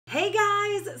Hey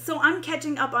guys, so I'm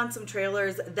catching up on some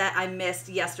trailers that I missed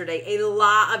yesterday. A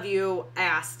lot of you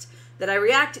asked that I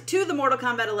react to the Mortal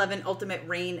Kombat 11 Ultimate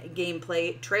Reign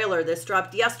gameplay trailer. This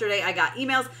dropped yesterday. I got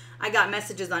emails, I got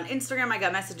messages on Instagram, I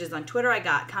got messages on Twitter, I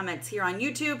got comments here on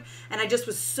YouTube, and I just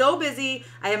was so busy.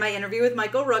 I had my interview with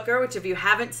Michael Rooker, which if you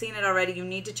haven't seen it already, you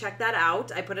need to check that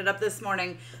out. I put it up this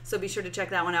morning, so be sure to check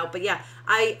that one out. But yeah,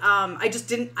 I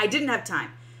didn't have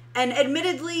time. And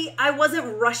admittedly, I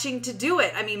wasn't rushing to do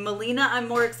it. I mean, Melina I'm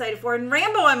more excited for, and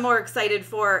Rambo I'm more excited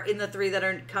for in the three that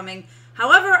are coming.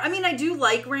 However, I mean, I do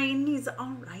like Reign. He's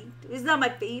all right. He's not my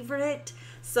favorite.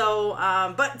 So,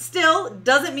 but still,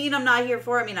 doesn't mean I'm not here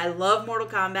for it. I mean, I love Mortal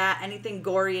Kombat. Anything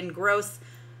gory and gross,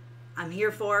 I'm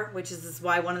here for, which is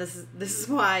why this is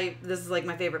why this is like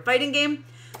my favorite fighting game.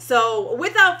 So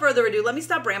without further ado, let me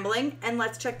stop rambling and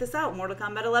let's check this out. Mortal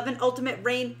Kombat 11 Ultimate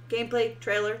Reign gameplay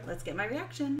trailer. Let's get my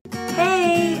reaction.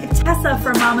 Hey, Tessa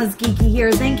from Mama's Geeky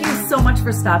here. Thank you so much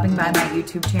for stopping by my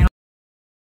YouTube channel.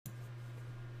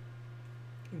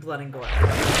 Blood and gore. Blood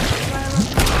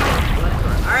and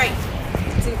gore. All right,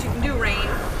 let's see what you can do, Reign.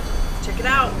 Check it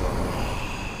out.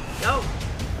 Go.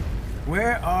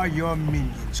 Where are your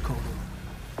minions, Kodo?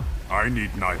 I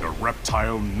need neither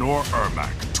Reptile nor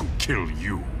Ermac to kill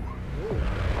you.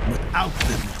 Without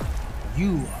them,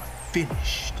 you are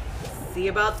finished. See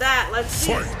about that. Let's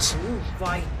see. Fight. Ooh,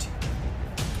 fight.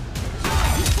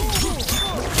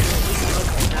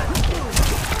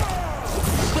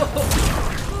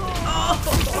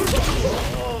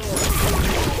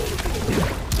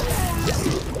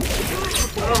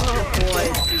 Oh boy.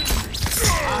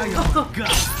 Oh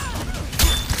God.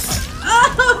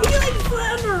 Oh, he like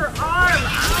slammed her arm.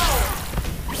 Ow.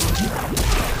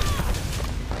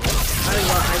 I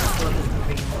just love this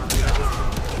movie.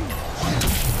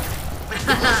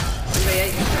 Anyway,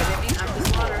 you try to hit me. I'm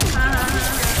just water.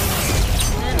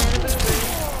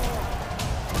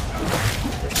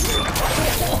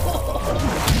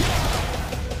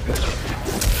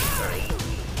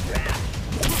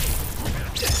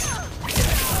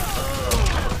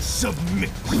 Submit.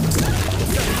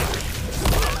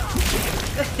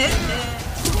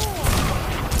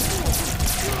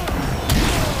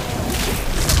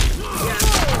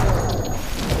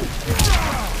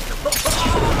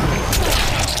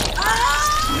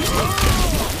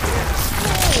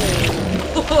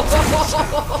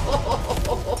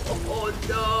 Oh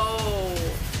no!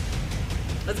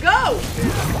 Let's go!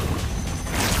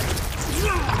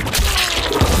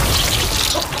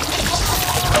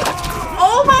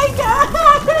 Oh my God!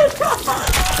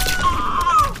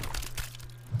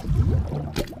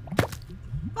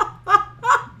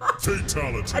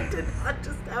 Fatality. That did not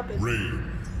just happen.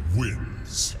 Reign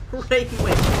wins. Reign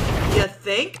wins. You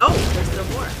think? Oh, there's still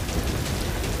more.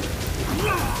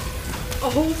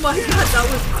 Oh my God,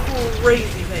 that was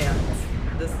crazy, man.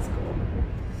 This is cool.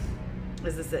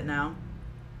 Is this it now?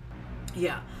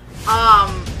 Yeah.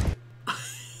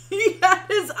 He had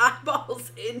his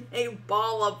eyeballs in a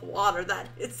ball of water. That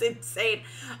is insane.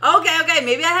 Okay.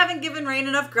 Maybe I haven't given Reign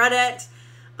enough credit.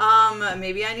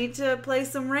 Maybe I need to play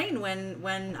some Reign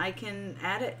when I can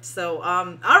add it. So,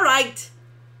 all right.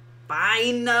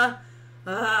 Fine.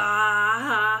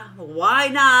 Why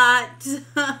not?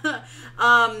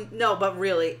 No, but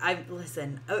really,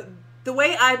 listen, the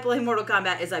way I play Mortal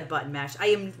Kombat is I button mash. I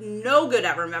am no good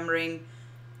at remembering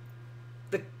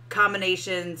the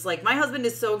combinations. Like, my husband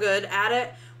is so good at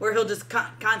it where he'll just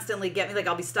constantly get me. Like,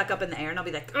 I'll be stuck up in the air and I'll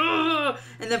be like, ugh!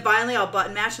 And then finally I'll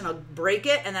button mash and I'll break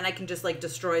it and then I can just like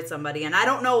destroy somebody. And I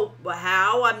don't know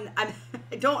how. I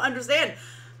don't understand.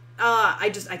 I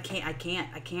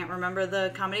can't remember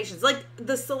the combinations. Like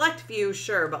the select few,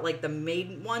 sure, but like the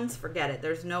main ones, forget it.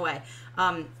 There's no way.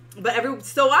 But every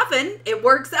so often it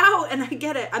works out, and I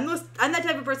get it. I'm that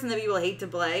type of person that people hate to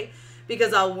play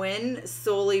because I'll win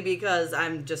solely because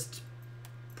I'm just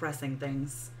pressing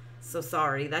things. So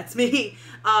sorry, that's me.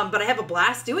 But I have a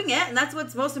blast doing it, and that's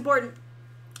what's most important.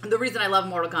 The reason I love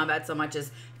Mortal Kombat so much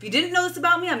is, if you didn't know this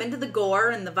about me, I'm into the gore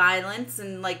and the violence,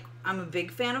 and like I'm a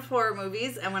big fan of horror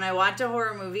movies. And when I watch a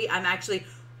horror movie, I'm actually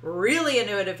really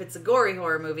into it if it's a gory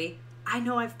horror movie. I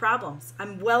know I have problems.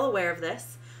 I'm well aware of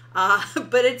this.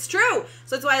 But it's true.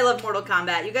 So that's why I love Mortal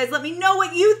Kombat. You guys let me know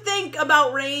what you think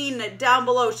about Reign down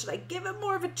below. Should I give it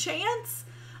more of a chance?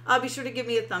 Be sure to give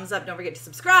me a thumbs up. Don't forget to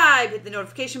subscribe. Hit the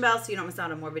notification bell so you don't miss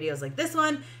out on more videos like this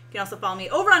one. You can also follow me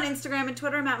over on Instagram and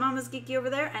Twitter. I'm at Mama's Geeky over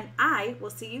there. And I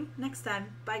will see you next time.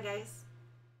 Bye, guys.